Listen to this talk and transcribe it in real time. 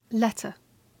Letter.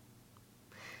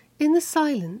 In the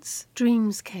silence,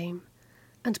 dreams came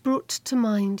and brought to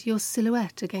mind your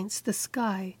silhouette against the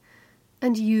sky,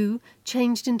 and you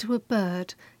changed into a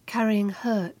bird carrying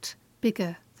hurt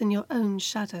bigger than your own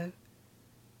shadow.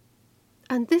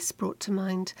 And this brought to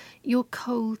mind your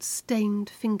cold, stained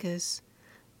fingers,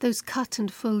 those cut and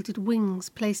folded wings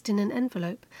placed in an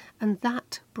envelope, and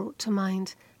that brought to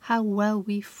mind how well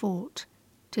we fought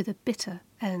to the bitter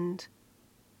end.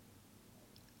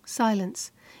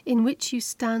 Silence, in which you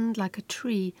stand like a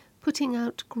tree, putting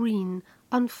out green,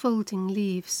 unfolding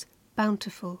leaves,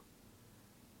 bountiful.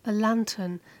 A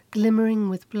lantern glimmering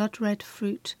with blood-red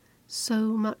fruit,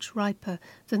 so much riper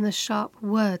than the sharp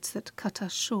words that cut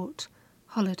us short,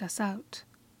 hollowed us out.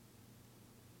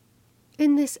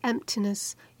 In this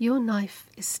emptiness, your knife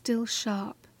is still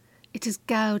sharp. It has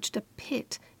gouged a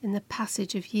pit in the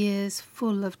passage of years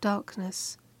full of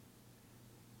darkness.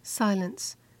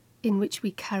 Silence, in which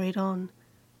we carried on,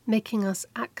 making us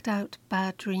act out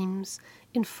bad dreams,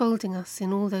 enfolding us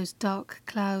in all those dark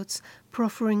clouds,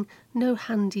 proffering no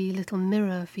handy little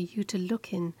mirror for you to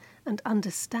look in and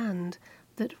understand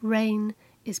that rain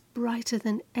is brighter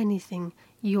than anything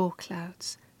your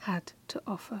clouds had to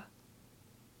offer.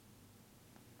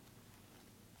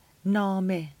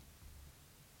 نامه.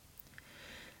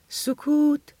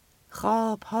 سکوت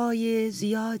خوابهای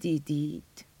زیادی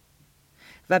دید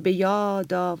و به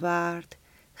یاد آورد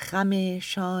خم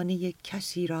شانه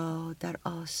کسی را در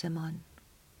آسمان،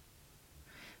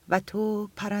 و تو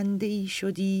پرنده‌ای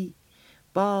شدی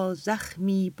با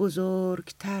زخمی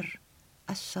بزرگتر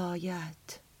از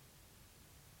سایه‌ات.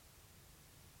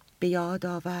 به یاد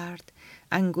آورد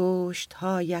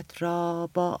انگشت‌هایت را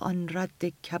با آن رد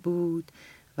کبود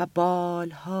و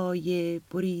بالهای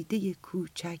بریده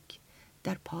کوچک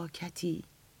در پاکتی،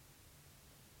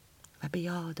 و به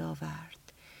یاد آورد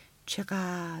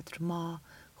چقدر ما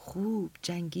خوب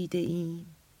جنگیده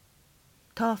ایم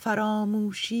تا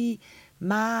فراموشی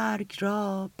مرگ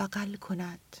را بغل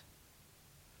کند.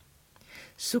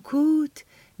 سکوت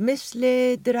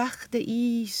مثل درخت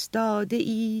ایستاده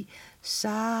ای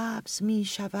سبز می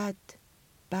شود،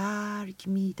 برگ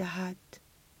می دهد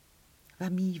و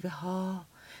میوه ها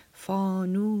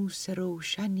فانوس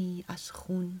روشنی از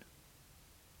خون،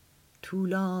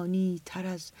 طولانی تر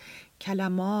از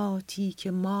کلماتی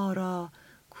که ما را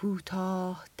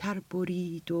کوتاه تر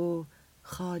برید و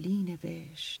خالی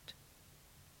نوشت.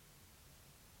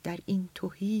 در این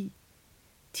تهی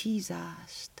تیز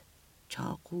است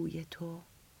چاقوی تو،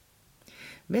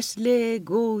 مثل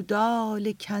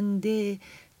گودال کنده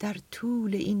در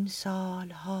طول این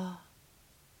سالها،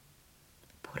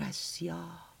 پر از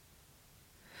سیاه.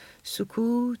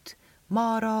 سکوت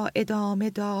ما را ادامه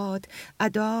داد،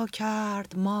 ادا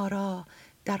کرد ما را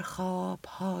در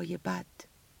خوابهای بد.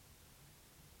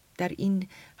 در این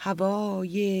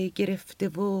هوای گرفته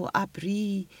و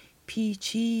ابری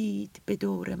پیچید به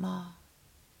دور ما،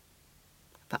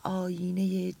 و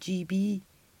آینه جیبی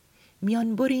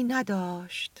میانبری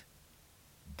نداشت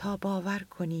تا باور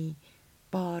کنی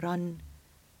باران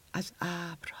از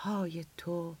ابرهای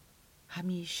تو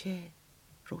همیشه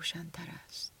روشن‌تر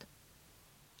است.